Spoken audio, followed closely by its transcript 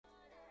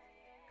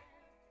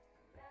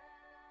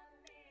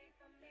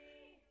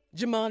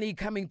Jamali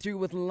coming through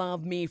with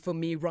Love Me For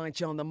Me right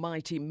here on the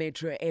mighty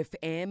Metro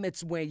FM.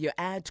 It's where you're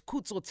at.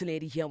 Kutso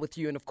Tiledi here with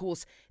you. And of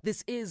course,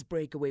 this is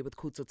Breakaway with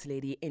Kutso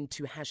Tiledi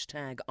into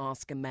hashtag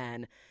Ask a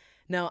Man.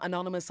 Now,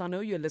 Anonymous, I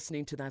know you're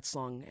listening to that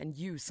song, and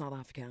you, South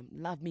Africa,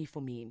 love me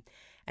for me.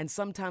 And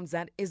sometimes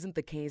that isn't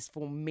the case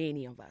for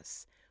many of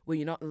us, where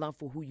you're not loved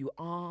for who you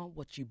are,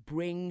 what you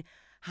bring,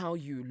 how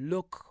you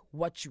look,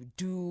 what you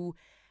do.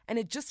 And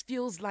it just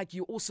feels like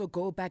you also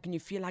go back and you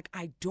feel like,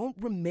 I don't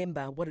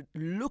remember what it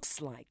looks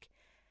like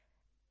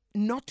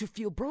not to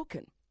feel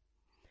broken.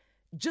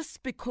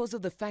 Just because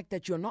of the fact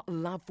that you're not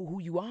loved for who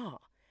you are.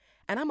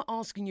 And I'm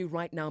asking you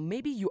right now,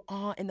 maybe you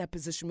are in that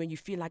position where you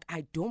feel like,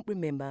 I don't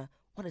remember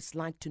what it's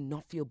like to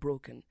not feel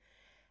broken.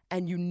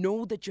 And you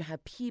know that you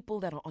have people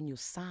that are on your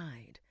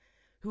side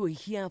who are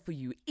here for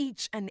you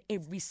each and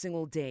every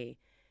single day.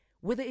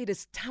 Whether it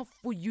is tough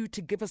for you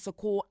to give us a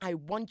call, I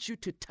want you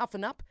to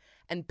toughen up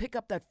and pick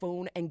up that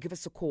phone and give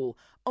us a call.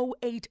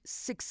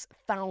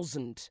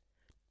 086,000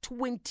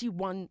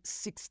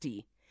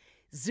 2160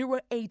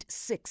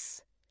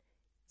 086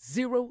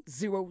 000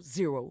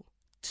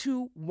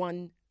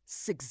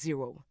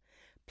 2160.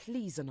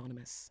 Please,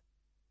 Anonymous,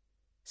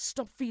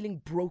 stop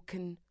feeling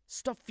broken.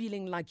 Stop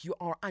feeling like you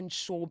are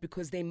unsure,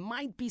 because there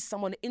might be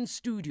someone in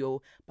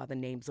studio by the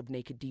names of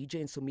Naked DJ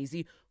and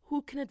Somizi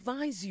who can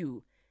advise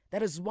you.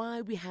 That is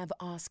why we have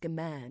Ask a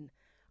Man.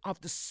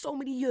 After so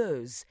many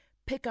years,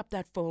 pick up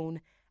that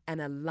phone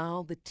and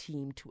allow the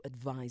team to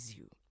advise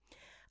you.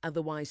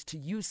 Otherwise, to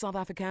you, South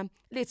Africa,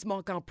 let's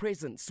mark our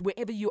presence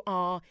wherever you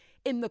are,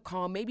 in the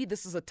car. Maybe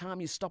this is a time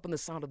you stop on the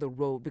side of the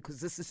road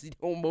because this is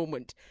your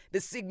moment.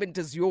 This segment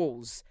is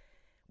yours.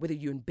 Whether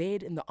you're in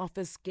bed, in the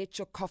office, get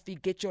your coffee,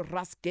 get your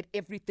rusk, get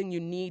everything you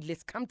need.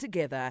 Let's come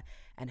together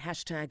and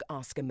hashtag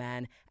Ask a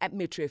Man at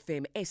Metro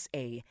FM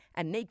SA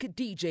and Naked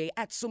DJ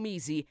at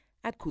Somizi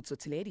at Kutso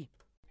Tiledi.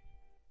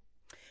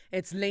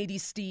 It's Lady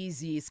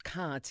Steezy's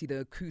Kati, the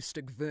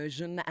acoustic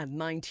version, at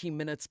 19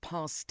 minutes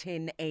past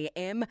 10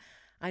 a.m.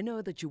 I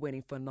know that you're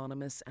waiting for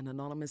Anonymous, and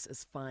Anonymous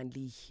is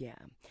finally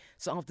here.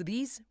 So after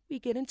these, we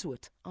get into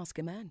it. Ask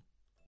a Man.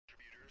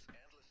 Contributors and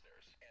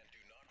listeners, and do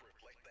not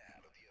reflect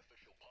that of the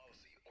official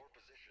policy or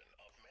position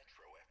of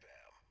Metro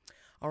FM.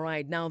 All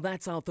right, now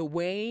that's out the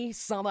way.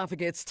 South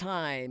Africa, it's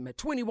time.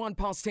 21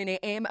 past 10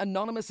 a.m.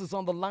 Anonymous is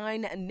on the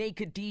line.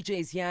 Naked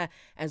DJs here,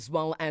 as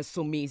well as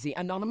Somizi.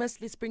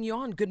 Anonymous, let's bring you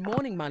on. Good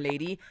morning, my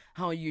lady.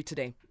 How are you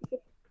today?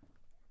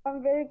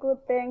 I'm very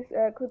good, thanks,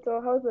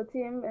 Kuto. How's the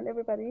team and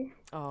everybody?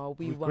 Oh,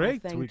 We're well,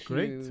 great. thank We're you.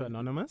 great,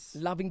 Anonymous.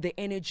 Loving the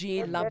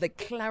energy, love the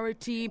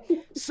clarity.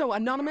 So,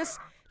 Anonymous,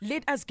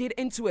 let us get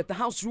into it. The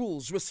house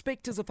rules.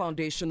 Respect is the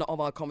foundation of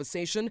our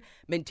conversation.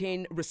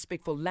 Maintain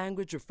respectful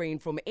language. Refrain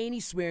from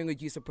any swearing or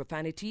use of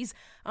profanities.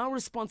 Our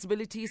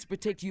responsibility is to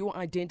protect your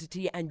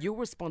identity, and your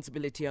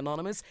responsibility,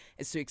 Anonymous,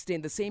 is to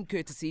extend the same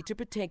courtesy to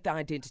protect the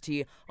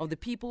identity of the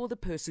people or the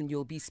person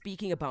you'll be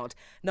speaking about.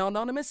 Now,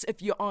 Anonymous,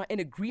 if you are in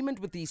agreement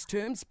with these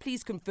terms,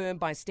 please confirm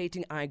by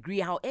stating I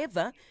agree.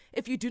 However,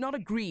 if you do not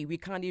agree, we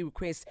kindly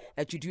request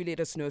that you do let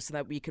us know so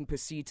that we can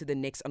proceed to the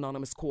next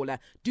anonymous caller.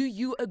 Do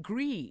you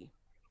agree?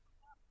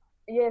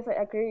 Yes,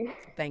 I agree.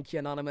 Thank you,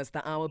 Anonymous.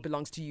 The hour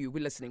belongs to you.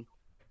 We're listening.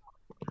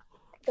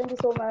 Thank you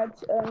so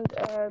much, and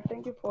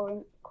thank you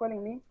for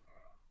calling me.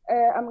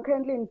 I'm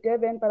currently in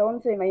Durban, but I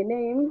won't say my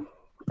name.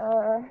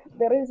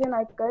 The reason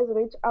I guys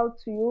reached out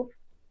to you,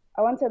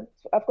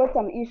 I've got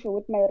some issue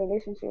with my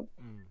relationship.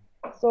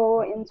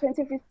 So in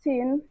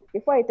 2015,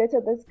 before I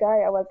dated this guy,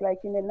 I was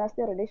like in a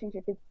nasty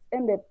relationship. It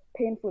ended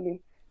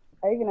painfully.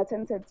 I even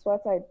attempted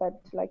suicide,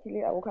 but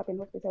luckily I woke up in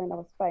hospital and I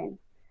was fine.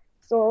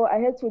 So I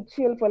had to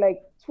chill for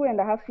like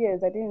 2.5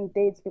 years. I didn't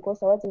date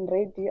because I wasn't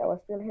ready. I was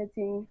still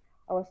hurting.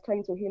 I was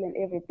trying to heal and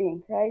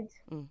everything, right?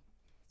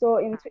 So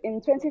in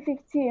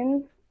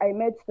 2015, I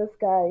met this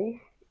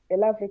guy, a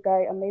lovely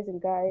guy, amazing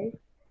guy.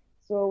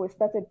 So we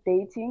started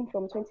dating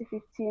from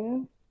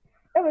 2015.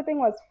 Everything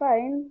was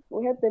fine.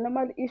 We had the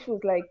normal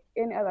issues like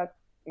any other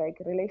like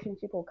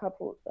relationship or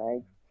couple,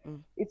 right?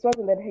 It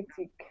wasn't that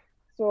hectic.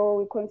 So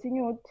we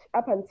continued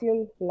up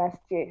until last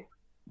year.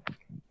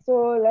 So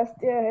last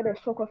year I had a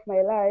shock of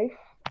my life.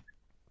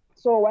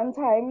 So one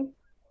time,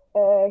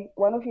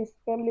 one of his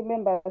family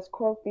members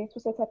called me to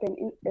set up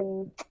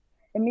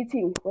a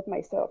meeting with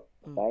myself,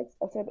 right?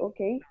 I said,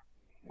 okay.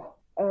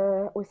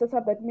 We set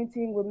up that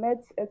meeting. We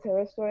met at a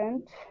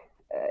restaurant.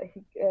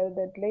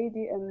 That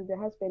lady and the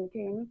husband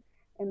came,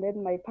 and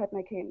then my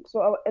partner came.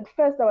 So at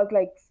first I was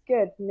like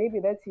scared, maybe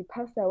that he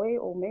passed away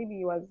or maybe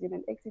he was in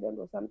an accident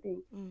or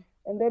something.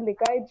 And then the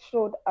guy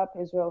showed up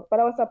as well. But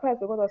I was surprised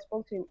because I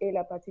spoke to him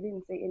earlier, but he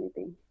didn't say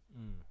anything.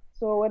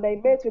 So when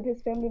I met with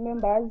his family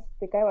members,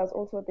 the guy was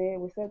also there.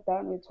 We sat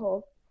down, we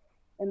talked,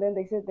 and then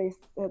they said they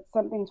had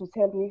something to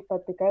tell me,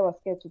 but the guy was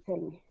scared to tell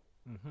me.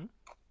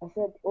 I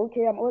said,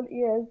 okay, I'm all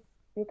ears.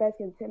 You guys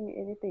can tell me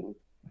anything.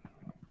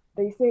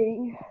 They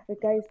say the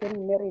guy is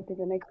getting married in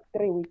the next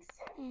 3 weeks.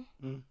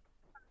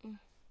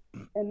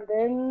 And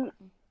then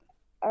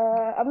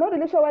I'm not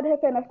really sure what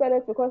happened after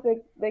that because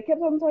they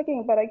kept on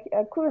talking, but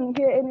I couldn't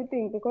hear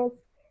anything because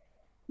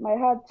my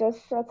heart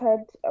just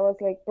shattered. I was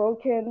like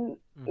broken.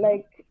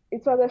 Like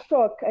it was a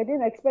shock. I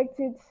didn't expect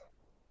it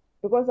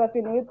because I've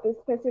been with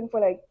this person for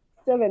like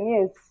 7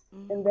 years,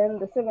 and then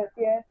the 7th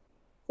year,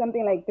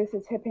 something like this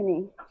is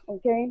happening.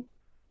 Okay.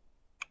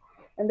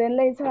 And then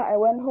later I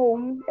went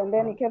home, and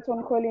then he kept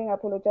on calling,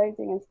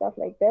 apologizing and stuff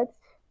like that.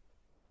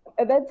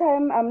 At that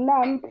time, I'm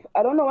numb.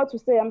 I don't know what to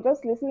say. I'm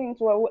just listening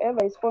to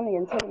whoever is phoning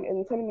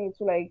and telling me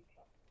to like,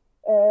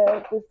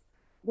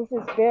 this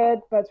is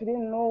bad, but we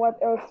didn't know what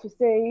else to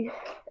say,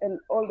 and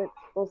all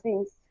those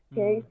things.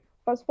 Okay.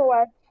 Fast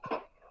forward,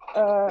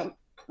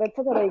 that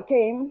Saturday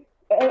came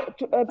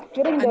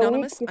during the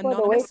week before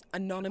the week.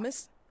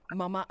 Anonymous.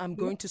 Mama, I'm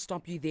going to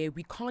stop you there.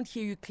 We can't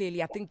hear you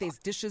clearly. I think there's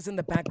dishes in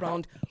the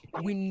background.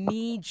 We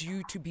need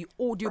you to be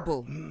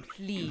audible,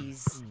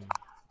 please.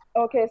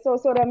 Okay, so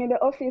I'm in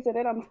the office, and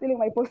then I'm stealing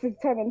my boss's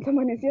time, and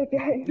someone is here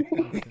behind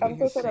me. I'm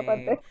so sorry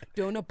about that.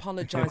 Don't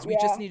apologize. We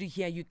just need to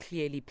hear you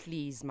clearly,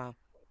 please, ma.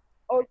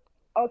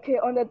 Okay,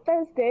 on the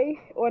Thursday,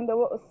 when the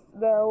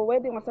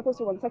wedding was supposed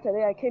to be on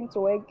Saturday, I came to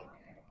work.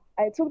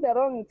 I took the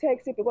wrong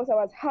taxi because I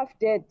was half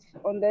dead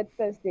on that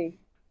Thursday.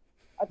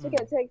 I took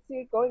a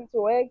taxi going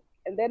to work,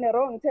 and then a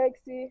wrong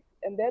taxi,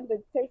 and then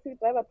the taxi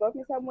driver brought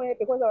me somewhere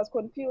because I was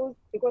confused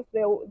because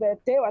the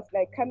day was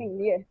like coming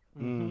near,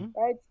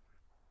 right?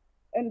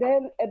 And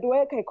then at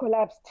work I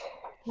collapsed.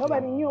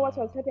 Nobody knew what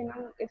was happening.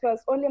 It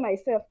was only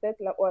myself that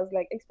was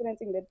like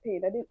experiencing that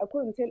pain. I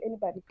couldn't tell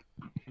anybody.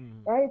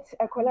 Right?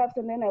 I collapsed,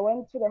 and then I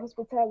went to the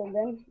hospital, and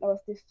then I was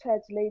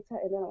discharged later,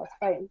 and then I was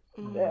fine.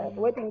 The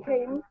wedding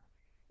came,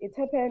 it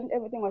happened,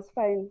 everything was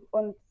fine.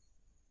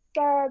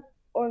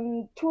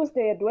 On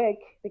Tuesday at work,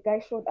 the guy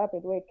showed up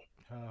at work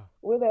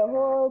with a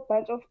whole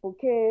bunch of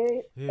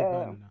bouquet.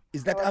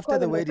 Is that after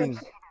the wedding?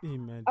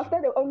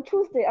 On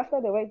Tuesday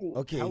after the wedding.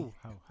 Okay.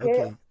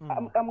 Okay.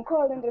 I'm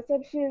called in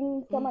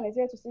reception. Someone is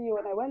here to see you.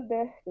 When I went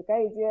there, the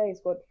guy is here. He's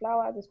got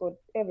flowers. He's got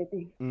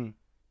everything.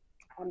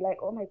 I'm like,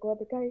 oh my God,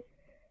 the guy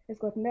has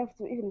got nerve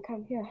to even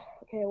come here.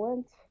 Okay, I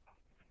went.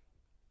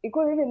 He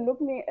couldn't even look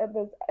me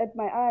at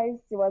my eyes.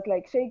 He was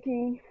like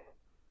shaking.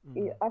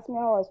 He asked me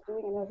how I was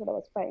doing, and I said I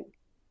was fine.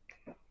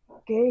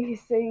 Okay,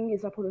 he's saying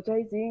he's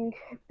apologizing.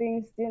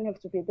 Things didn't have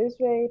to be this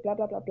way. Blah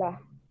blah blah blah.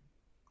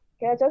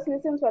 Okay, I just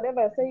listened to whatever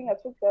I was saying. I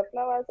took the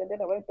flowers, and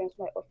then I went back to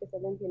my office,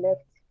 and then he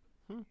left.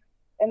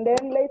 And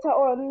then later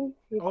on,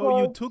 he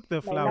called. You took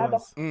the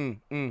flowers. I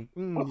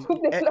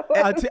took the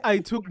flowers. I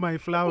took my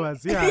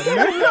flowers. Yeah.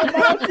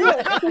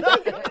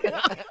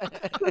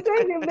 To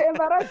save him the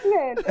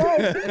embarrassment.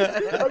 Right?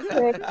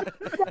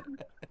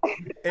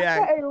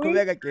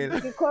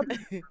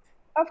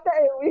 After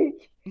a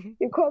week,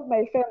 he called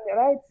my family.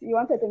 Right? He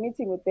wanted a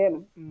meeting with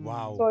them.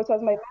 Wow. So it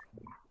was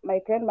my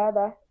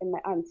grandmother and my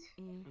aunt.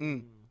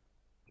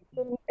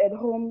 At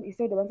home, he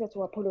said he wanted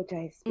to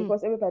apologize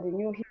because everybody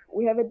knew him.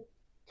 We have a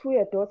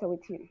 2-year daughter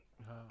with him.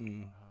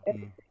 And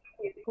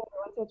he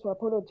wanted to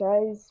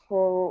apologize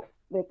for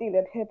the thing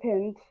that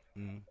happened.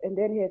 And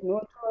then he had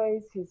no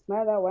choice. His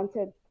mother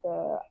wanted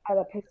the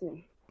other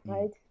person,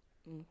 right?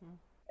 And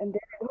then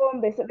at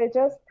home, they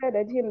just said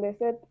at him, they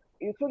said,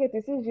 you took a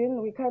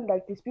decision. We can't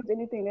like dispute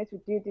anything that you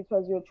did. It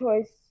was your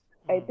choice.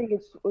 I think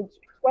it's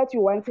what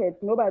you wanted.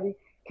 Nobody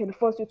can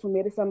force you to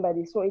marry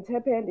somebody. So it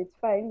happened. It's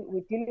fine.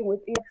 We're dealing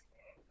with it.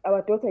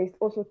 Our daughter is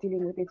also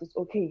dealing with it. It's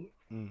okay.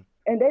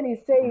 And then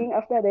he's saying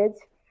after that,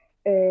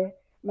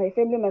 my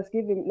family must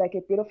give him like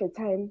a bit of a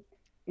time.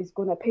 He's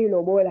gonna pay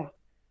lobola.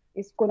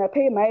 He's gonna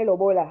pay my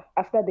lobola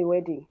after the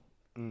wedding.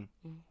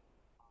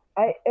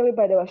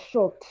 Everybody was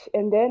shocked.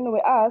 And then we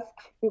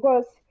asked,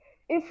 because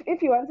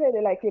if you wanted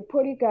like a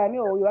polygamy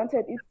or you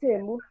wanted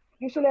Itembu,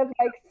 you should have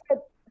like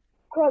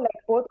call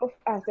like both of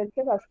us and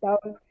set us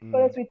down so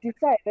that we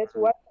decide that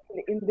what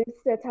in this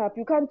setup.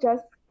 You can't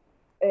just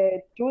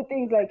do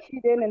things like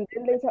hidden and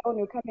then later on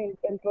you come in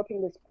and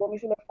dropping this bomb. You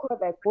should have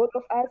called like both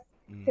of us,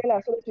 tell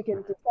us so that we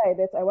can decide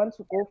that I want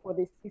to go for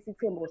this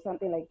Itembu or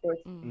something like that.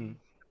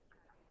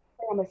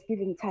 I must give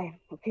him time,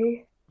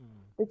 okay?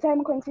 The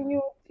time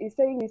continued. He's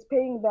saying he's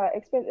paying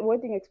the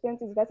wedding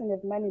expenses. He doesn't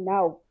have money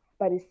now,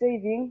 but he's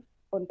saving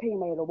on paying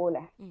my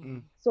lobola.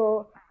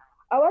 So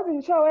I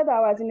wasn't sure whether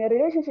I was in a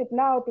relationship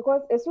now,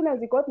 because as soon as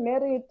he got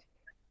married,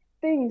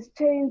 things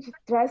changed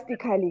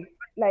drastically.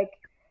 Like,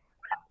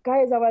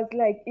 guys, I was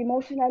like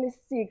emotionally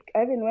sick.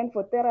 I even went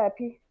for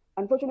therapy.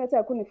 Unfortunately,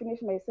 I couldn't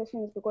finish my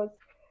sessions because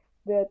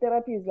the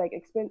therapy is like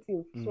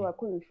expensive, so I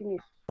couldn't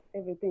finish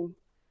everything.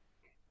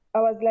 I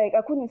was like,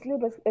 I couldn't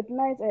sleep at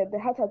night. I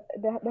had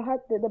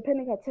the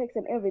panic attacks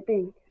and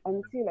everything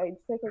until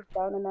it settles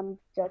down, and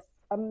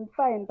I'm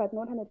fine, but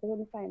not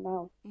 100% fine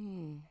now.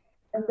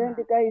 And then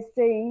the guy is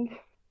saying,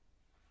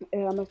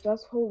 I must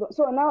just hold on.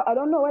 So now I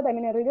don't know whether I'm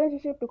in a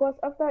relationship, because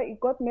after he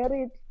got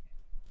married,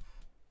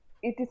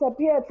 it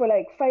disappeared for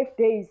like 5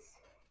 days.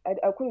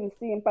 I couldn't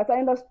see him, but I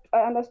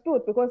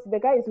understood because the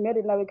guy is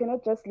married now. We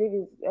cannot just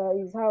leave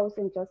his house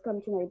and just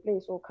come to my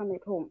place or come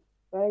at home,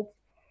 right?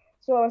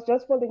 So I was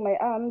just folding my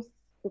arms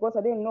because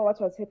I didn't know what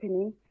was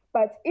happening.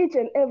 But each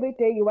and every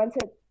day he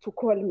wanted to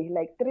call me,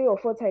 like 3 or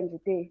 4 times a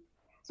day.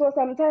 So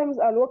sometimes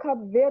I'll wake up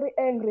very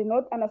angry,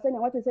 not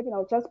understanding what is happening.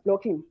 I'll just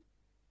block him.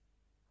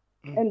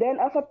 And then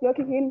after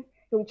blocking him,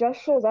 he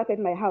just shows up at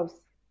my house.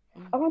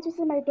 I want to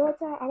see my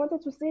daughter. I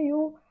wanted to see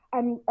you.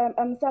 I'm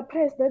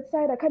suppressed that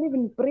side. I can't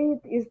even breathe.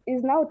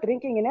 He's now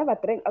drinking. He never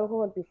drank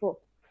alcohol before.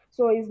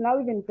 So he's now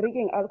even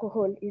drinking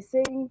alcohol. He's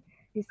saying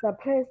he's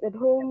suppressed at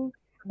home.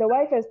 The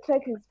wife has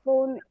tracked his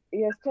phone.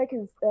 He has tracked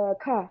his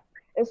car.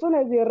 As soon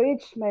as we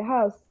reach my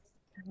house,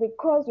 the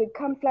calls will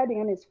come flooding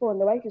on his phone.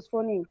 The wife is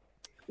phoning.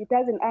 He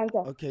doesn't answer.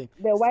 Okay.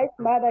 The wife's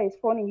mother is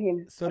phoning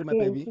him. Sorry, my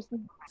again baby. to see-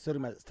 Sorry,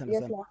 my son.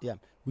 Yes, love. Yeah,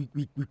 we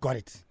got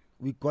it.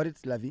 We got it,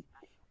 Lavi.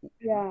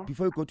 Yeah.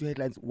 Before we go to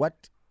headlines,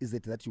 what is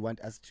it that you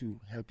want us to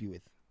help you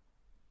with?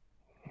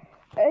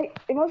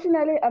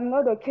 Emotionally, I'm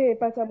not okay,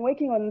 but I'm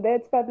working on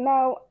that. But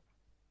now,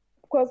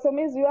 because some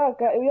is you are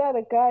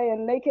the guy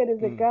and Naked is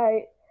the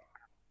guy.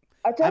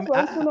 I just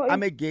want to know.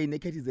 I'm a gay.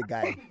 Naked is a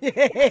guy.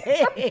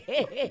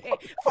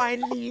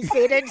 Finally, you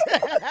said it.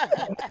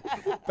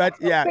 But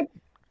yeah,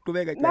 go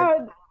back again.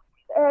 Now,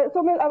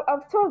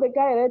 I've told the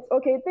guy that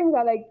okay, things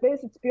are like this.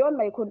 It's beyond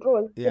my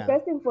control. Yeah. The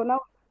best thing for now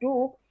to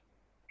do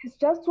is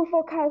just to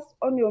focus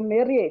on your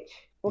marriage.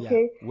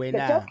 Okay. When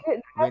Just give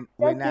me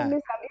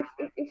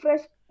some if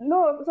fresh.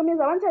 No, so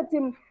means I wanted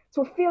him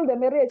to feel the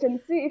marriage and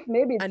see if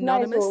maybe it's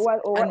Anonymous, nice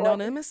or what.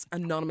 Anonymous,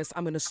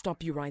 I'm going to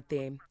stop you right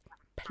there.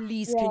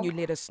 Please, can you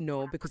let us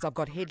know, because I've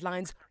got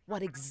headlines,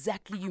 what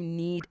exactly you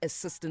need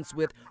assistance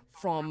with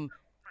from,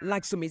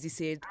 like Somizi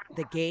said,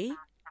 the gay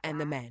and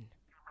the man.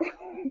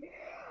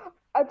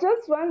 I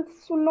just want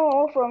to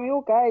know from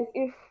you guys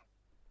if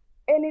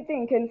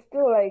anything can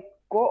still like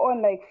go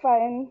on like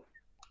fine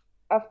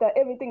after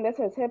everything that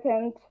has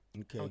happened.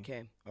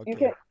 Okay.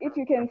 If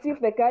you can see if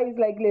the guy is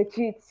like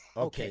legit.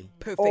 Okay.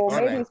 Perfect. Or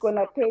maybe Alright. he's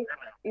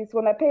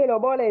gonna pay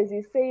Lobola as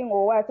he's saying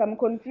or what. I'm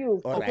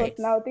confused because Alright.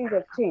 now things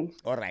have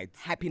changed. All right.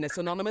 Happiness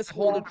Anonymous,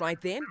 hold it right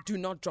there. Do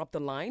not drop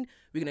the line.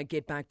 We're going to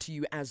get back to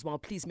you as well.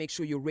 Please make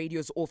sure your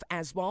radio's off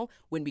as well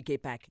when we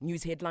get back.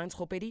 News headlines,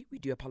 Khopedi, we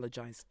do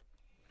apologize.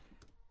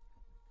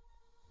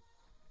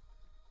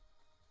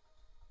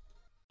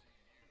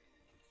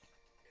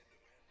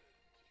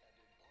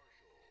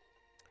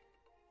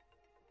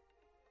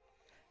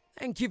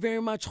 Thank you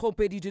very much,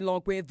 Khopedi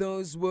Dilongwe.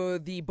 Those were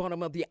the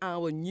bottom of the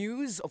hour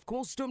news. Of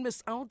course, don't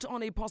miss out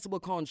on a possible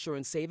car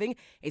insurance saving.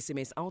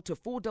 SMS out to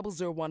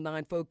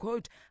 40019 for a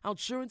quote.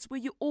 Outsurance, where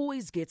you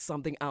always get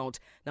something out.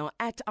 Now,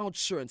 at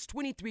Outsurance,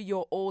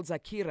 23-year-old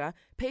Zakira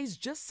pays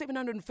just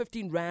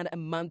 715 Rand a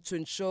month to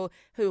insure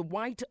her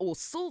white or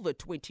silver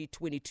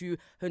 2022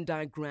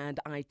 Hyundai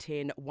Grand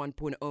i10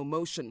 1.0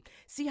 Motion.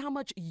 See how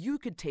much you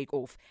could take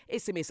off.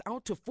 SMS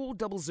out to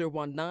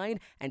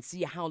 40019 and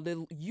see how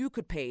little you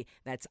could pay.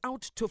 That's out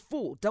to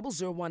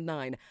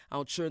 40019.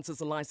 Outsurance is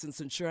a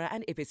licensed insurer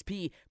and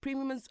FSP.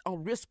 Premiums are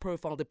risk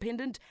profile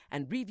dependent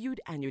and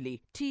reviewed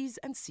annually. T's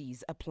and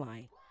C's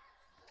apply.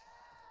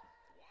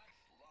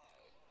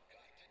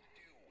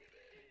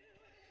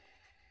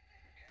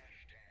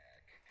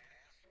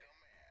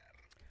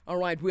 All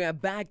right, we are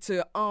back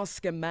to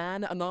Ask a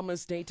Man.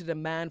 Anonymous dated a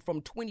man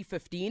from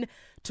 2015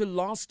 to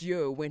last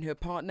year when her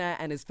partner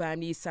and his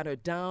family sat her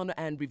down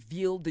and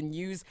revealed the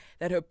news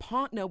that her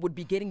partner would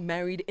be getting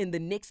married in the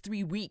next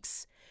 3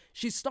 weeks.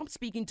 She stopped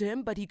speaking to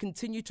him, but he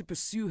continued to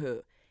pursue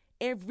her.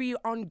 Every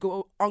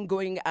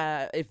ongoing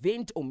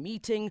event or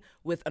meeting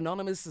with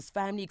Anonymous's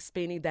family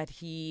explaining that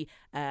he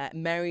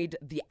married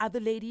the other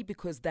lady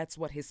because that's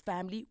what his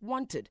family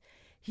wanted.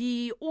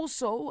 He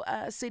also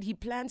said he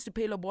plans to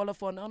pay lobola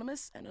for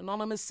Anonymous, and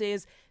Anonymous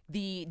says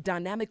the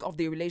dynamic of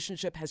their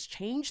relationship has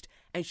changed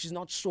and she's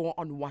not sure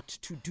on what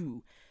to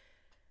do.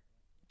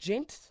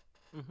 Gent,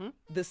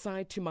 the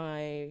side to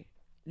my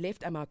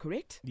left, am I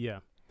correct? Yeah.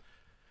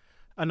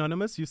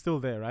 Anonymous, you still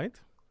there, right?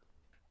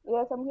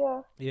 Yes, I'm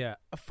here. Yeah.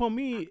 For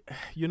me,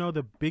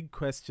 the big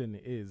question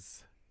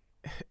is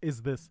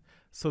this.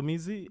 So,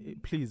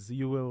 Mizi, please,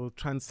 you will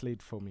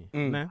translate for me.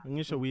 Nah?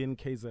 Ngisho we in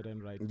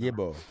KZN right now. Yeah,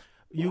 boy.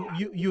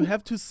 You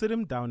have to sit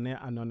him down there,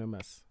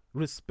 Anonymous,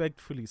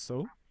 respectfully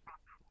so,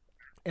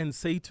 and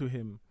say to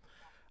him,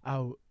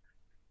 "Aw,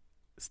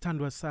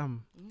 Standwa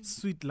Sam,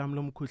 sweet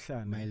lamlom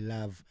kuhlana." My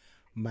love,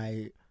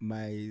 my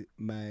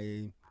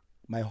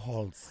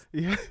halls,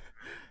 Yeah.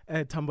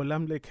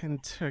 Tambolamle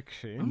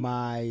Kentucky.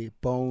 my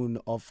bone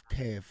of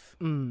calf.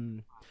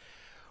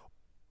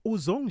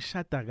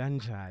 Uzongishada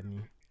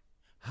kanjani?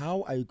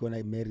 How are you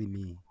gonna marry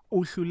me?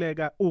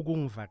 Uhluleka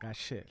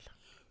ukungivakashela.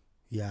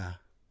 Yeah.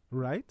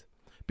 Right?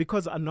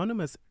 Because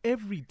Anonymous,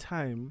 every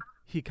time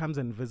he comes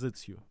and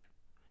visits you,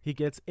 he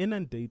gets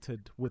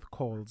inundated with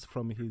calls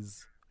from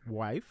his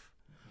wife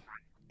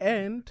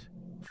and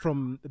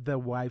from the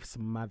wife's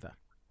mother.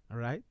 All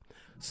right?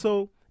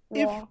 So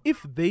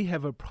if they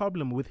have a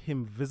problem with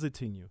him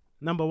visiting you,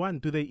 number one,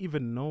 do they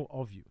even know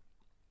of you?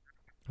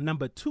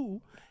 Number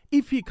two,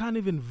 if he can't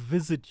even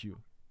visit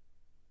you,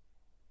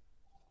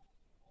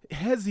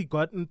 has he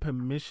gotten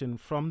permission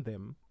from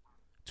them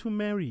to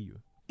marry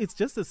you? It's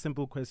just a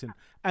simple question.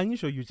 I'm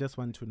sure you just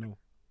want to know.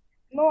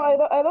 No,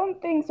 I don't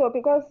think so,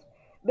 because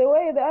the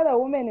way the other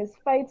woman is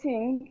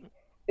fighting,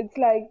 it's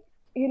like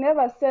he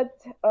never sat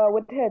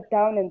with her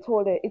down and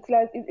told her. It's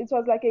like it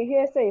was like a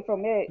hearsay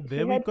from her. There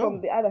She we heard go.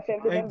 from the other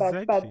family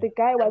members, but Exactly. the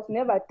guy was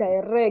never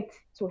direct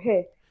to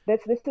her. That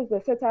this is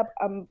the setup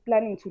I'm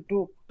planning to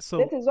do. So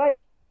That is why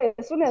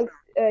as soon as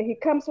he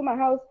comes to my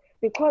house,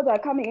 the calls are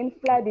coming in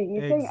flooding.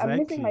 He's saying, "I'm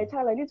missing my Exactly.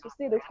 child. I need to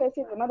see this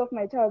person, the mother of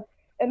my child."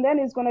 And then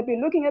he's gonna be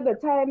looking at the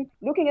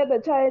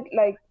child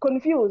like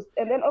confused.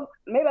 And then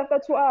maybe after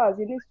 2 hours,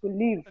 he needs to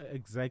leave.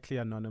 Exactly,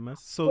 Anonymous.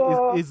 So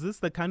So is this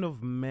the kind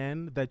of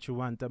man that you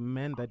want? A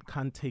man that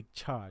can't take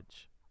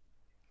charge?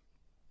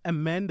 A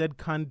man that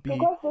can't be.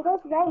 because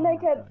now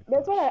naked, my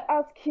that's what gosh. I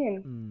asked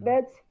him.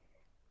 That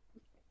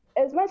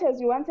as much as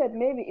you wanted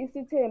maybe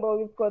ECTM or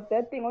you've got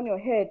that thing on your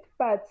head,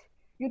 but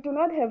you do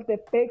not have the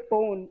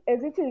backbone.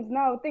 As it is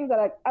now, things are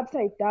like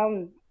upside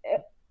down.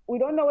 We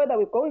don't know whether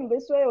we're going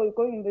this way or we're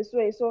going this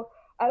way. So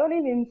I don't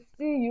even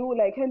see you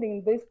like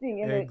handling this thing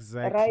in the right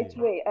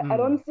Exactly. way. I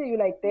don't see you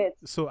like that.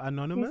 So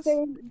Anonymous,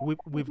 saying we've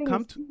everything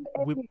come is to too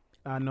we epic.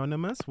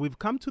 Anonymous, we've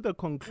come to the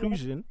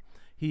conclusion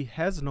he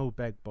has no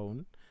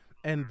backbone,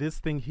 and this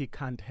thing he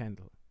can't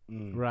handle.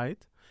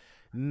 Right?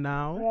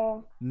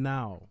 Now,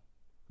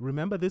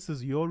 remember this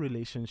is your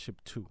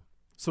relationship too.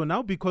 So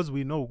now because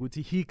we know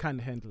Guti, he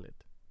can't handle it.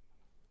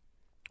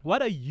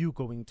 What are you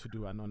going to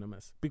do,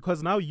 Anonymous?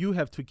 Because now you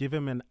have to give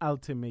him an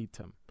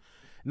ultimatum.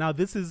 Now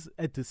this is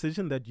a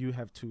decision that you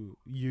have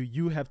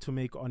to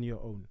make on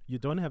your own. You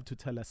don't have to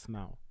tell us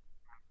now.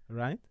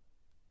 Right?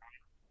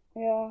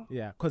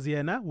 Yeah, because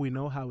we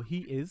know how he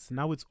is.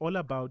 Now it's all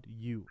about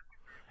you.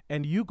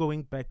 And you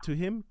going back to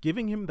him,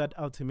 giving him that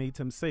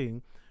ultimatum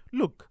saying,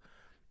 look,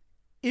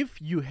 if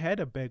you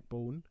had a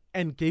backbone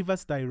and gave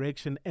us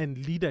direction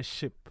and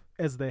leadership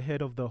as the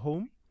head of the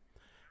home,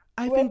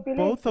 I think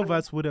both of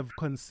us would have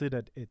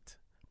considered it.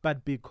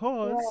 But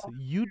because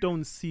you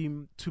don't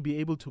seem to be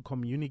able to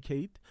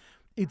communicate,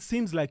 it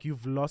seems like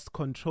you've lost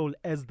control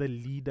as the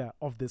leader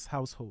of this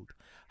household.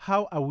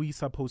 How are we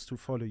supposed to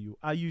follow you?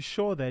 Are you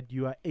sure that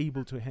you are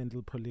able to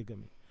handle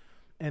polygamy?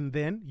 And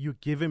then you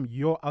give him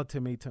your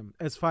ultimatum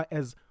as far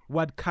as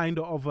what kind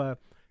of a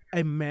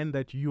man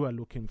that you are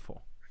looking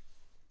for.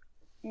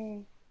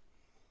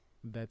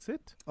 That's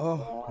it.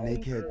 Oh,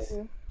 naked.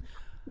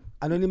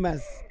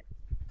 Anonymous,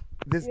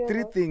 there's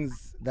 3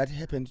 things that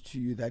happened to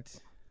you that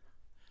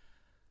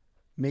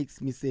makes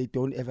me say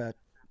don't ever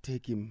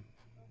take him,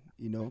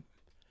 you know.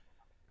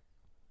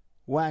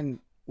 One,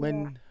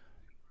 when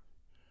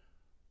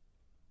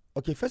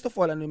okay, first of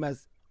all,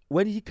 Anonymous,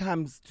 when he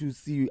comes to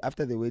see you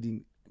after the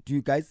wedding, do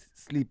you guys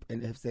sleep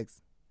and have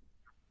sex?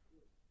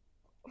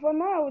 For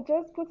now, we're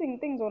just putting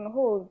things on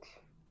hold.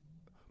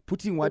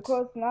 Putting what?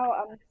 Because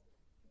now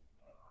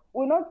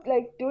we're not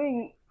like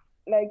doing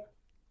like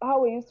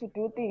how we used to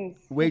do things.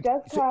 Wait, we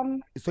just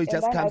come. So it and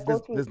just then I comes, go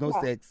to there's his no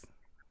car. sex?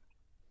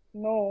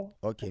 No.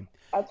 Okay.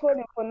 I told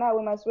him for now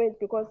we must wait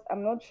because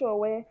I'm not sure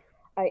where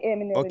I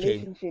am in a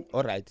relationship.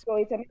 All right. So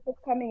it's a matter of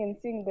coming and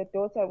seeing the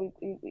daughter.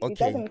 It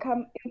doesn't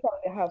come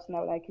inside the house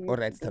now like you. All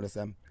right,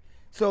 Thalosam.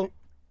 So,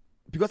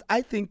 because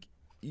I think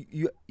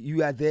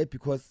you are there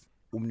because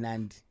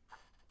umnandi.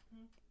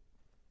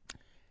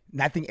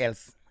 Nothing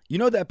else. You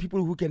know, there are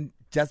people who can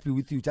just be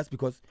with you just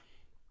because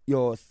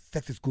your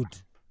sex is good.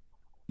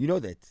 You know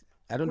that.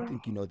 I don't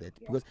think you know that.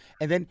 Because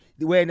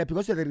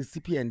because you're the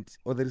recipient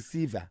or the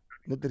receiver,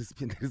 not the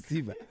recipient, the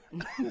receiver.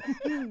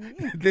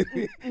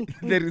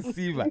 the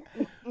receiver.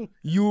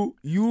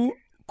 You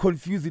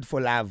confuse it for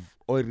love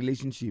or a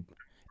relationship.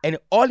 And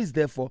all is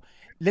therefore,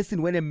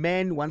 listen, when a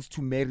man wants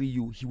to marry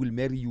you, he will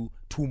marry you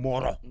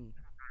tomorrow.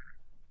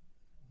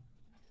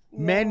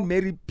 Men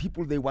marry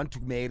people they want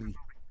to marry.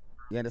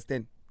 You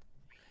understand?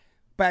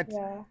 But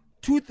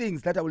 2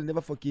 things that I will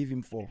never forgive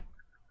him for.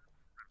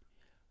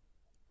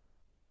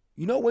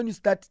 You know, when you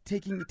start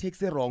takes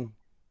it wrong.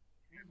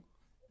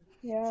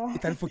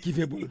 It's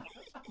unforgivable.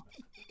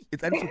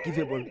 It's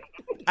unforgivable.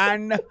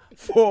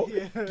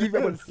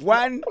 Unforgivable.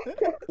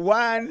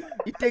 One,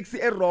 it takes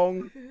it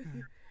wrong.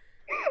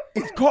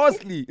 It's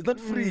costly. It's not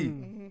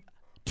free.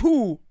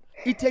 2,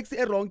 it takes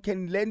it wrong,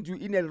 can land you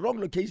in a wrong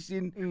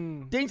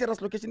location, dangerous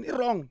location,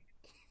 wrong.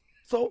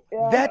 So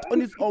that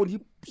on its own,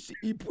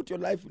 he put your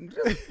life in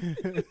risk.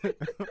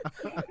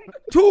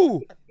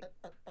 2,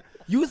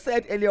 you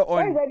said earlier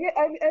on.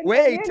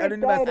 Wait,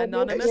 Anonymous.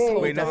 Anonymous,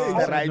 Wait, hold on.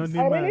 that's right.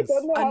 Anonymous.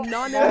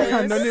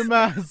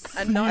 Anonymous.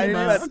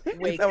 Anonymous.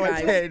 Wait, It's our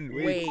guys. 10.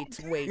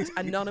 Wait.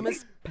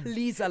 Anonymous,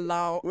 please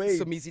allow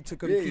Somizi to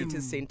complete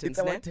his sentence.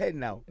 It's our 10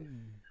 now.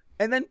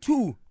 And then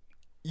 2,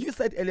 you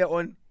said earlier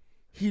on,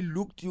 he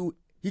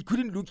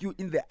couldn't look you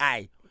in the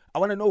eye. I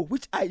want to know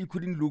which eye you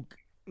couldn't look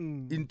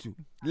into,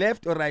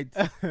 left or right?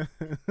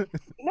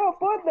 No,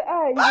 both the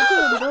eyes. You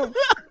couldn't look.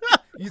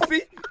 You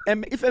see,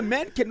 if a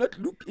man cannot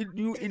look in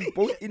you in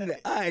the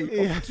eye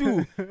of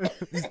 2,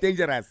 it's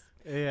dangerous.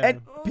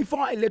 And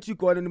before I let you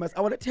go, Anonymous,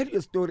 I want to tell you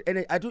a story.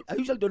 And I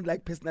usually don't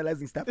like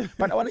personalizing stuff,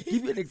 but I want to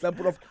give you an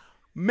example of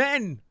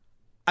men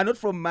are not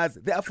from Mars;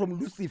 they are from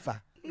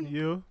Lucifer.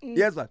 You?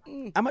 Yes, what?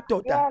 I'm a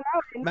daughter. Yeah,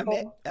 now I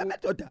know. I'm a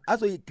daughter.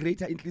 Also,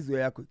 greater inhliziyo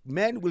yakho.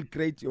 Men will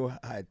create your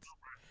heart.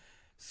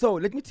 So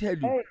let me tell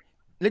you,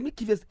 let me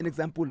give you an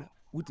example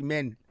with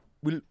men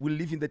will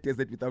live in the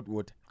desert without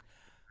water.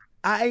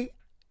 I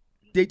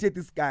dated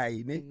this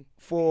guy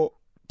for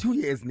 2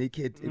 years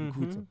naked in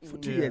Kuto, for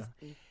 2 years.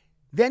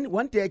 Then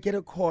one day I get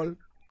a call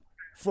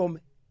from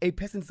a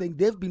person saying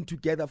they've been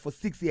together for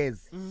 6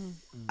 years.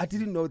 I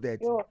didn't know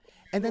that.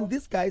 And then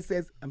this guy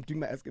says, I'm doing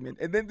my ask man.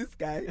 And then this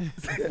guy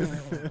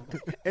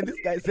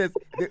says,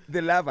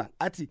 the lover,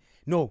 Ati,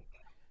 no.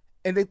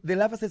 And the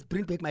lover says,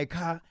 bring back my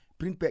car,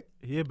 bring back.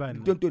 Yeah,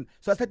 don't.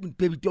 So I said,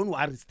 baby, don't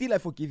worry. Still, I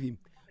forgive him.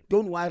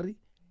 Don't worry.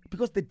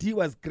 Because the deal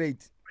was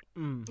great.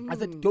 I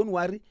said, don't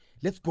worry.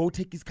 Let's go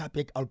take his car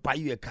back. I'll buy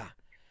you a car.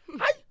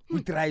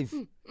 We drive.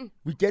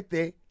 We get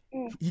there.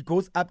 He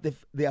goes up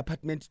the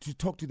apartment to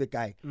talk to the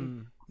guy.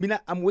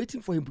 Mina, I'm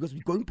waiting for him because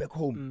we're going back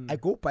home. I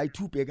go buy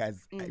 2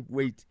 burgers. I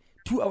wait.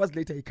 2 hours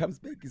later, he comes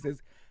back. He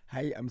says,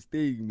 hi, I'm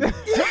staying.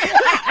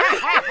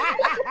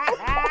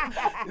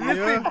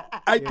 Listen,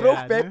 I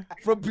drove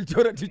back from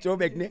Pretoria to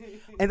Joburg,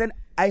 and then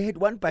I had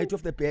one bite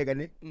of the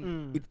burger.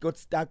 It got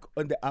stuck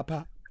on the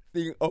upper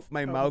thing of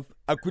my mouth.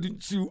 I couldn't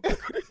chew.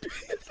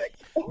 It's like,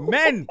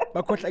 man,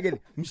 bakhohlakele again.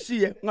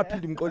 Mshiye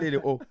ungaphinde umxolele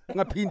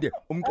ungaphinde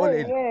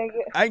umxolele.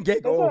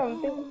 That's what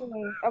I'm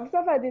thinking. I've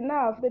suffered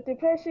enough, the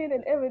depression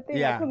and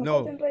everything. I couldn't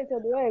concentrate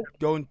at work.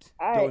 Don't.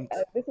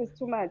 This is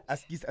too much.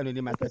 Askis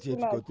Anonymous that you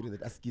have to go through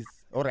that. Askis.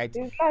 All right.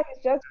 This life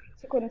is just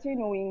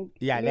continuing.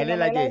 Yeah,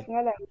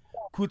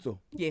 Kuto.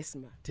 Yes,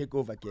 ma'am. Take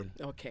over, girl.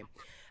 Okay.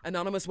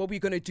 Anonymous, what we're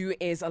going to do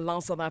is allow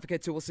South Africa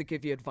to also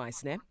give you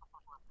advice, ne?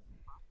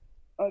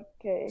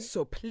 Okay.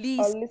 So please.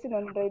 I'll listen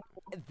on the radio.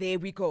 There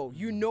we go.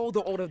 You know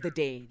the order of the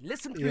day.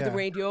 Listen through the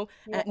radio.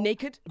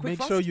 Naked. Quick Make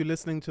fast. sure you're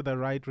listening to the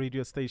right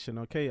radio station,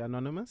 okay,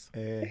 Anonymous?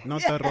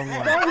 Not the wrong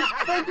one.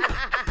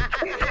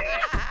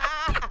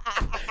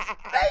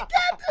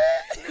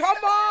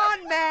 Come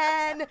on,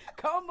 man.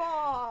 Come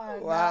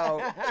on.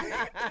 Wow.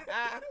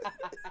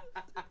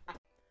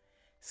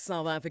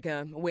 South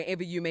Africa,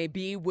 wherever you may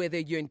be, whether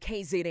you're in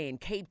KZN,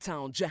 Cape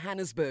Town,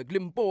 Johannesburg,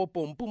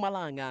 Limpopo,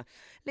 Mpumalanga,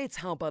 let's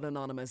help out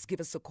Anonymous. Give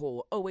us a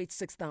call,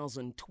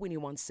 086,000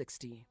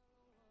 2160.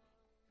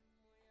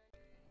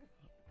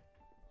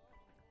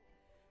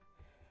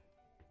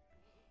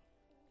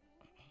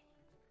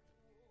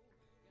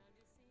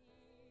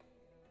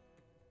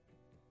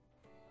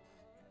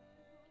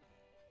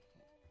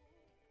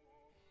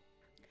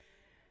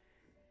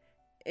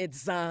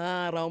 It's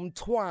Zahara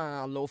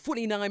Mthwalo,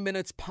 49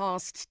 minutes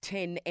past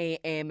 10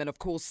 a.m. And of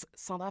course,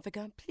 South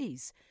Africa,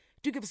 please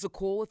do give us a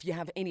call if you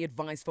have any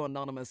advice for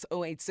Anonymous,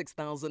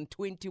 086,000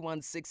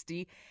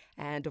 2160.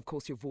 And of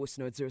course, your voice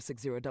note,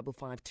 060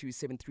 552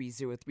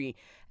 7303.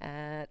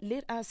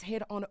 Let us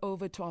head on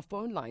over to our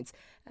phone lines.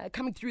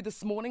 Coming through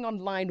this morning on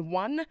line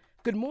 1.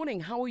 Good morning.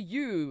 How are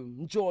you,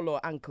 Njolo,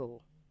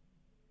 uncle?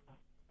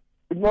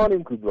 Good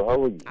morning, Kudo.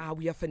 How are you?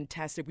 We are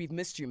fantastic. We've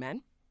missed you,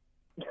 man.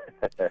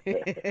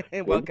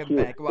 Welcome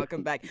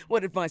back.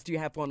 What advice do you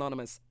have for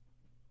Anonymous?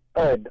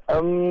 Alright,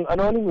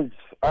 Anonymous,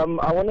 I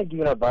want to give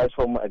you advice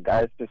from a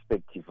guy's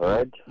perspective,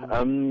 alright?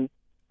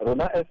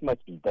 Rona as much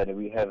that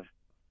we have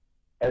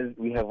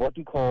what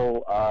you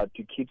call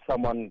to keep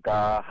someone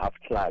half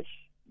clash.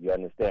 You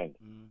understand?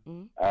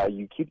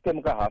 You keep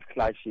them half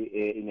clash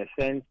in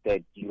a sense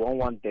that you don't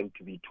want them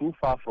to be too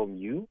far from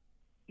you.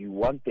 You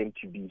want them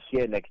to be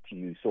here next to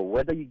you. So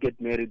whether you get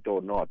married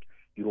or not,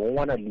 you don't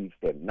want to leave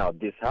them. Now,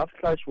 this half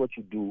clash, what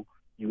you do,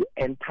 you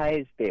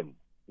entice them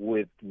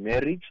with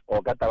marriage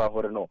or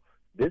no.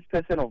 This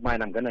person of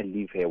mine, I'm going to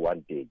leave her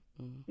one day.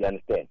 You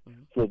understand?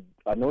 So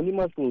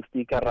Anonymous will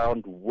stick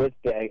around with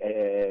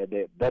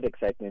that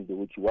excitement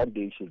which one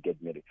day she'll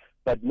get married.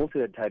 But most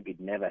of the time, it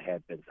never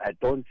happens. I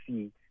don't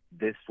see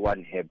this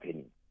one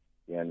happening.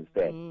 You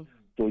understand?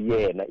 So,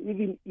 now,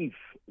 even if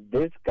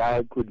this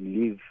guy could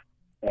leave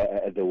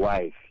the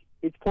wife,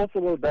 it's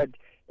possible that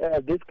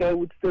this guy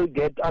would still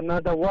get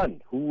another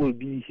one who will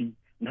be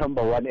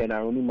number 1 and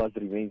Anonymous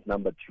remains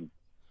number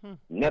 2.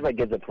 Never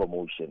gets a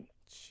promotion.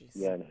 Jeez.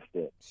 You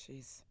understand?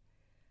 Jeez.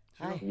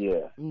 Hi.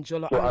 Yeah.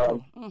 Njolo, So,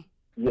 uncle.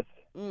 yes.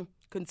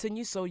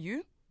 Continue, so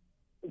you?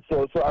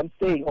 So I'm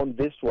saying on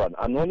this one,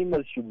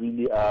 Anonymous should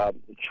really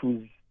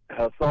choose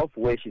herself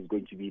where she's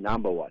going to be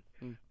number 1.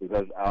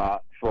 Because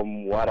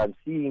from what I'm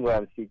seeing, where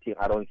I'm sitting,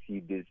 I don't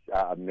see this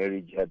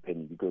marriage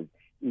happening. Because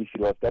if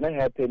it was going to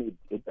happen,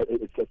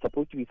 it's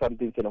supposed to be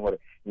something already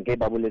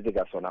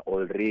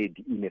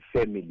in a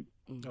family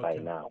by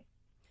now.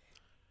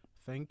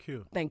 Thank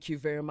you. Thank you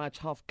very much.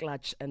 Half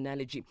clutch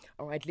analogy.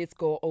 All right, let's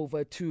go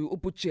over to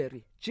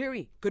Jerry.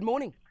 Jerry, good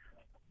morning.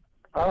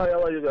 Hi,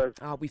 how are you guys?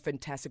 We're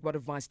fantastic. What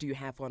advice do you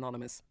have for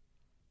Anonymous?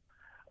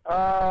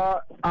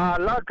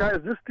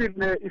 Guys, this thing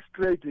is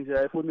straight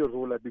for me,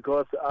 ruler,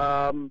 because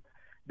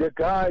the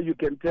guy, you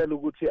can tell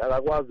ukuthi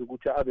akakwazi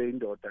ukuthi abe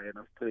indoda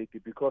yena straight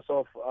because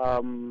of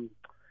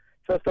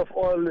first of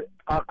all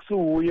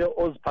akusuye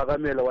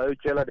oziphakamela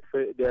wayotshela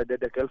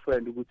the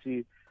girlfriend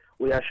ukuthi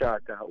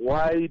uyashada.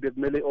 Why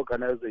bekumele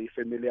organize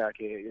ifamily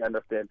yakhe, you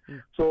understand?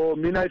 So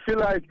I feel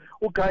like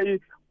uguy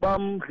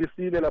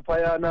bamdlisile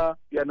laphayana,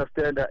 you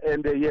understand,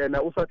 and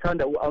yena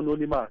usathanda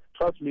uanonymous.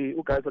 Trust me,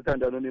 uguy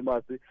usathanda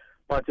anonymous.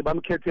 but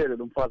bamkhethele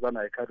lo mfazana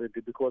naye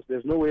currently, because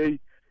there's no way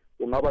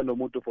ungaba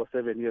nomuntu for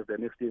 7 years, the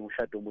next thing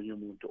ushade omunye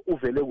umuntu.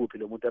 Uvele kuphi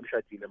lo muntu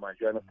amshadile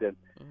manje, you understand?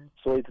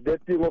 So it's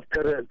that thing of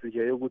parents nje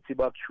yokuthi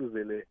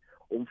bakuchoosele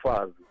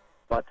umfazi,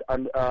 but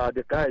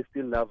the guy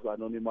still loves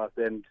Anonymous,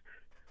 and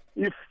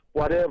if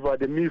whatever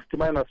the missed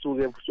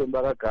mayingasuke ebusweni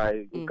baka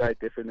guy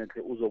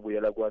definitely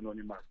uzobuyela ku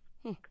Anonymous.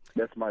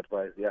 That's my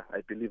advice. Yeah,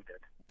 I believe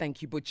that.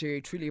 Thank you,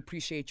 Butcher. Truly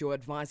appreciate your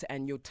advice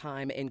and your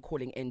time in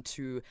calling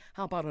into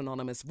How About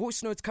Anonymous.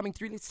 Voice notes coming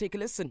through. Let's take a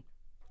listen.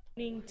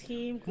 Morning,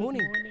 team. Good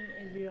Morning. morning,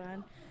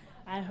 everyone.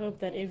 I hope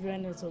that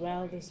everyone is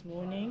well this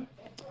morning.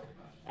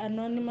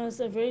 Anonymous,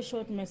 a very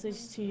short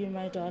message to you,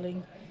 my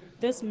darling.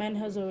 This man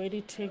has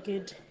already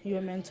triggered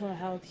your mental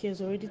health. He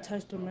has already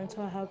touched your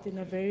mental health in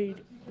a very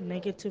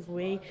negative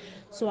way.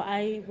 So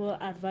I will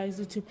advise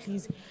you to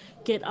please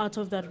get out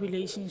of that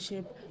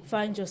relationship.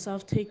 Find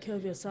yourself, take care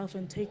of yourself,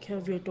 and take care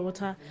of your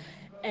daughter,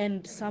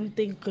 and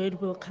something good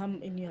will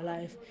come in your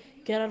life.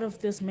 Get out of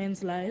this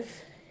man's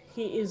life.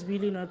 He is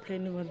really not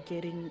planning on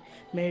getting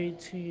married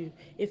to you.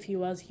 If he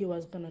was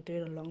going to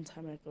do it a long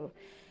time ago.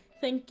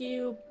 Thank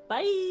you.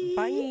 Bye.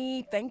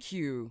 Bye. Thank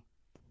you.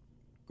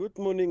 Good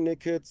morning,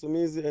 Naked,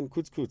 Somizi, and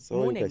Kuts. How are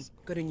you Morning. guys?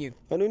 Good on you.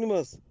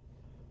 Anonymous,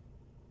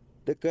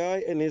 the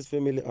guy and his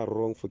family are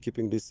wrong for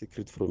keeping this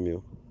secret from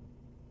you.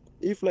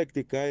 If like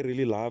the guy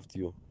really loved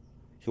you,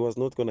 he was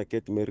not gonna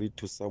get married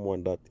to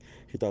someone that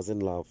he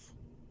doesn't love.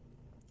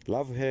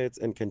 Love hurts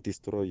and can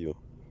destroy you.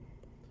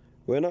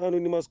 When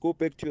Anonymous, go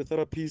back to your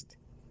therapist,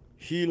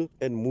 heal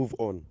and move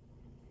on.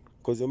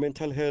 Because your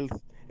mental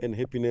health and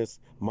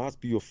happiness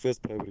must be your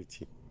first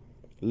priority.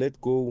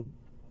 Let go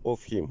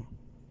of him.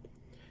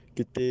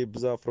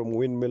 Kitebza from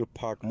Windmill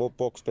Park,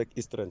 Mopoxback,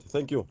 Eastern.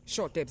 Thank you.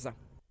 Sure, Debza.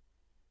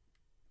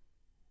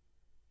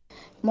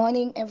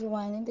 Morning,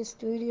 everyone in the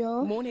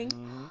studio. Morning.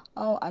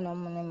 Oh,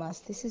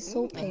 Anonymous, this is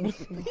so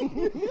painful.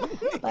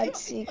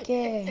 But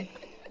again,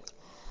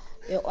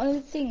 the only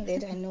thing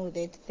that I know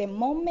that the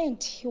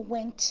moment he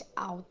went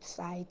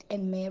outside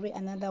and married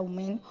another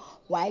woman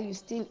while you're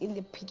still in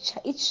the picture,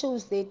 it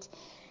shows that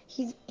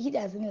he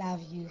doesn't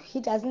love you.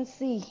 He doesn't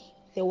see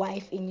the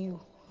wife in you.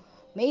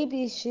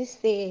 Maybe it's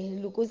just the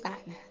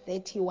lukuzana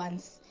that he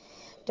wants.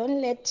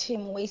 Don't let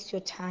him waste your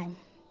time.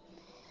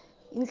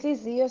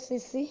 Inhliziyo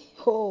sisi,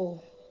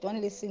 oh, don't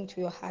listen to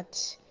your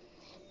heart.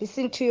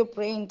 Listen to your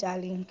brain,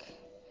 darling.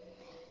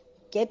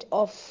 Get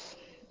off.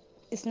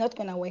 It's not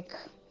gonna work.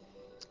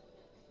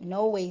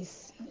 No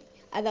ways.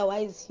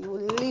 Otherwise, you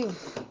will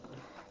live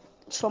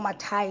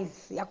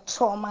traumatized. You're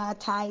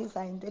traumatized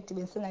and it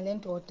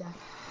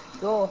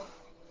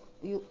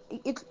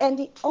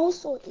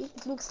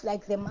looks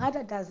like the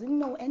mother doesn't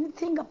know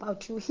anything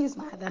about you, his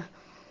mother,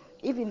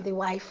 even the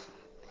wife.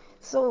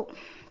 So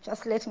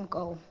just let him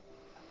go.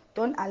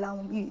 Don't allow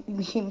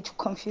him to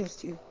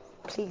confuse you,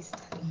 please,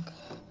 darling.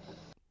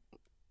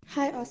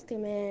 Hi,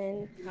 Austin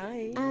man.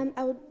 Hi.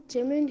 I would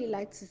genuinely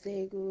like to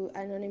say to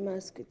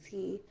Anonymous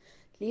Kuti,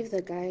 leave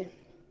the guy.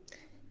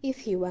 If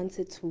he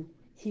wanted to,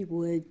 he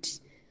would.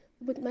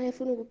 But my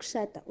phone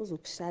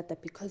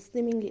uzokushada because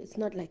seemingly it's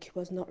not like he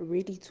was not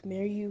ready to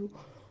marry you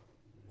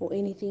or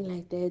anything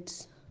like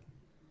that.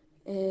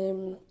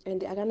 And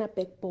agana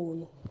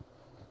backbone.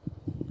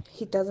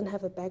 He doesn't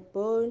have a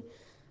backbone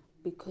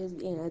because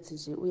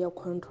we are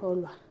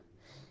controlled.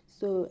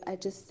 So I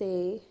just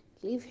say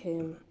leave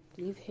him.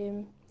 If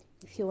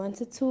he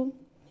wanted to,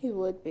 he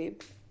would,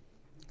 babe.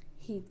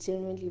 He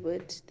genuinely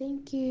would.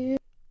 Thank you.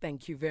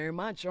 Thank you very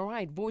much. All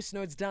right, voice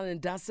notes done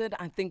and dusted.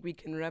 I think we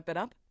can wrap it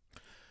up.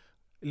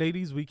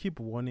 Ladies, we keep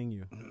warning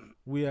you.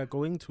 We are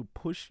going to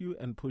push you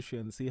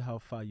and see how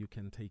far you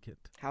can take it.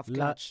 Half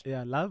clutch.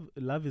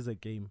 Love is a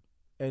game,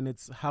 and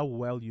it's how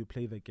well you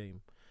play the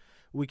game.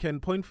 We can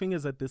point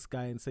fingers at this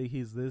guy and say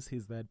he's this,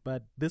 he's that,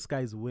 but this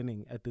guy's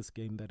winning at this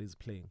game that he's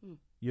playing.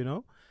 You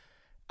know?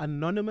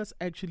 Anonymous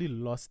actually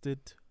lost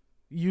it.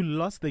 You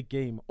lost the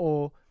game,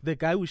 or the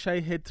guy who shy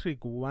hat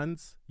trick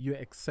once you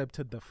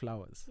accepted the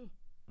flowers.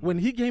 When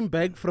he came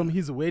back from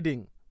his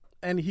wedding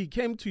and he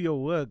came to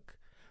your work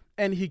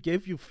and he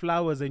gave you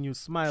flowers and you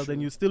smiled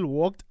and you still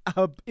walked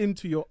up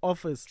into your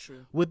office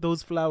with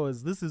those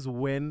flowers, this is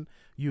when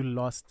you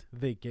lost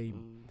the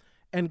game.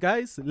 And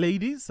guys,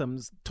 ladies, I'm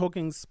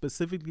talking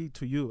specifically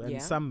to you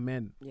and some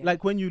men.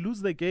 Like when you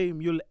lose the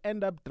game, you'll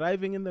end up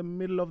driving in the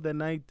middle of the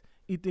night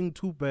eating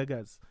 2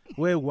 burgers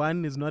where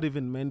one is not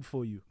even meant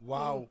for you.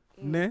 Wow.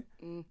 Ne?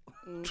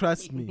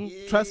 Trust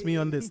me. Trust me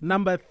on this.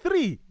 Number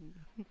 3,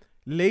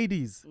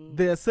 ladies,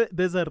 there's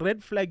a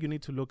red flag you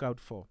need to look out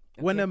for.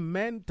 Okay. When a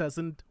man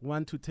doesn't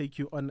want to take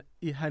you on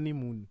a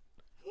honeymoon,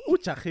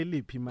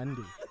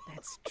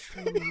 That's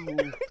true.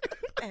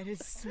 That is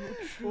so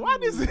true.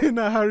 What is he in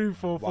a hurry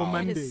for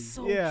Monday? That is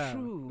so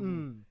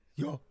true.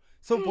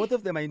 So both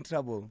of them are in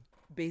trouble.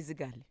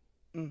 Basically.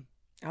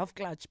 Half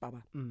clutch,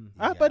 Baba.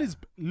 But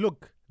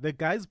look, the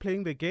guy's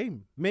playing the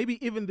game.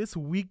 Maybe even this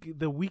week,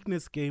 the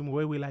weakness game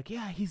where we're like,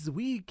 yeah, he's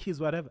weak, he's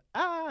whatever.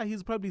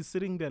 He's probably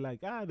sitting there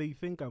like, they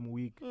think I'm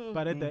weak.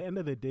 But at the end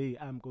of the day,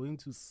 I'm going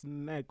to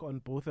snack on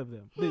both of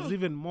them. There's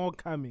even more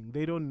coming.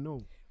 They don't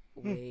know.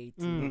 Wait,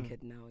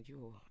 naked now.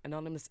 You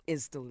Anonymous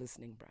is still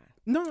listening, bruh.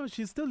 No,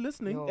 she's still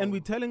listening, and Yo.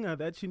 we're telling her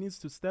that she needs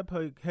to step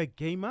her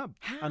game up.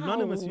 How?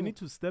 Anonymous, you need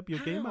to step your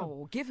game up.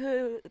 How? Give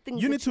her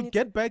things. You that need she to needs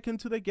get back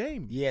into the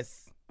game.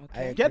 Yes.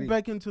 Okay. I Get agree.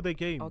 back into the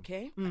game.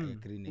 Okay. I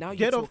agree. Nick. Now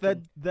Get you're off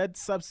talking. that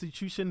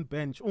substitution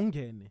bench.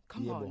 Ungene.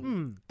 Come Yeah,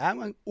 on.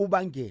 I'm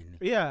ubangene.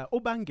 Yeah,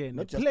 ubangene.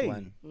 Not just Play.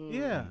 one.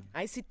 Yeah.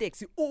 I see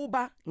taxi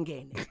Uber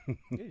ngene.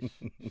 Ish,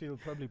 she'll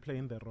probably play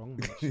in the wrong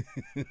match.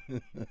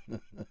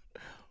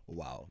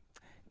 Wow.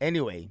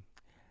 Anyway,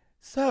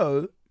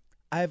 so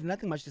I have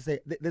nothing much to say.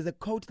 There's a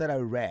quote that I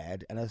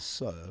read and I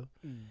saw.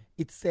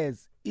 It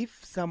says,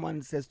 if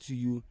someone says to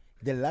you,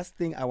 the last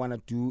thing I want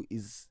to do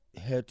is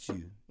hurt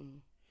you,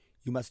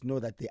 you must know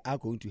that they are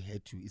going to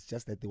hurt you. It's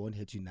just that they won't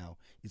hurt you now.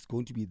 It's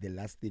going to be the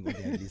last thing on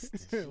their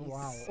list.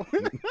 Wow.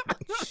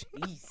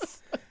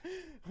 Jeez.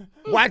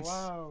 Watch.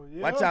 Wow,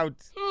 yeah. Watch out.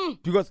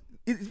 Because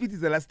if it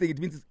is the last thing, it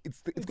means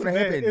it's going to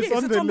there. happen. It's Yes,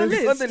 on it's the on the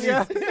list. list. It's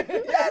on the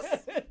list.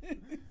 Yes.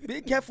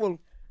 Be careful.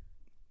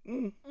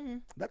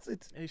 That's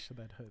it. Ish,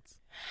 that hurts.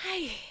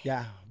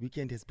 Yeah,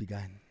 weekend has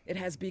begun. It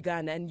has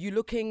begun, and you're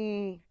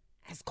looking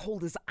as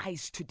cold as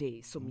ice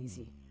today,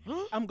 Somizi.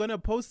 I'm gonna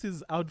post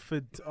his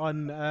outfit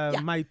on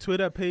my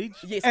Twitter page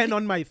Yes, and please.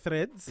 on my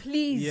threads.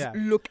 Please Yeah.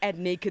 look at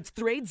Naked's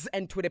threads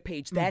and Twitter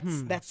page. That's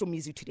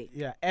Somizi today.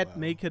 Yeah, at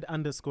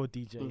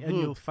naked_DJ, and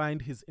you'll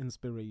find his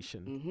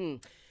inspiration.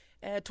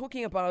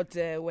 Talking about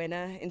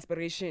Wena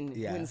inspiration,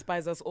 Yeah. who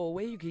inspires us all.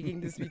 Where are you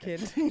gigging this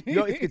weekend?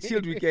 Yo, it's a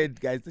chilled weekend,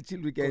 guys. It's a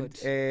chilled weekend.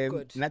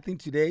 Good. Nothing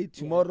today.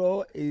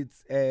 Tomorrow,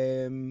 it's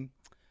I'm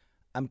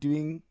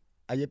doing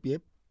a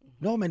yep.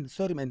 No, man.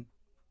 Sorry, man.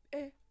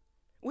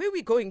 Where are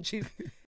we going, Chief?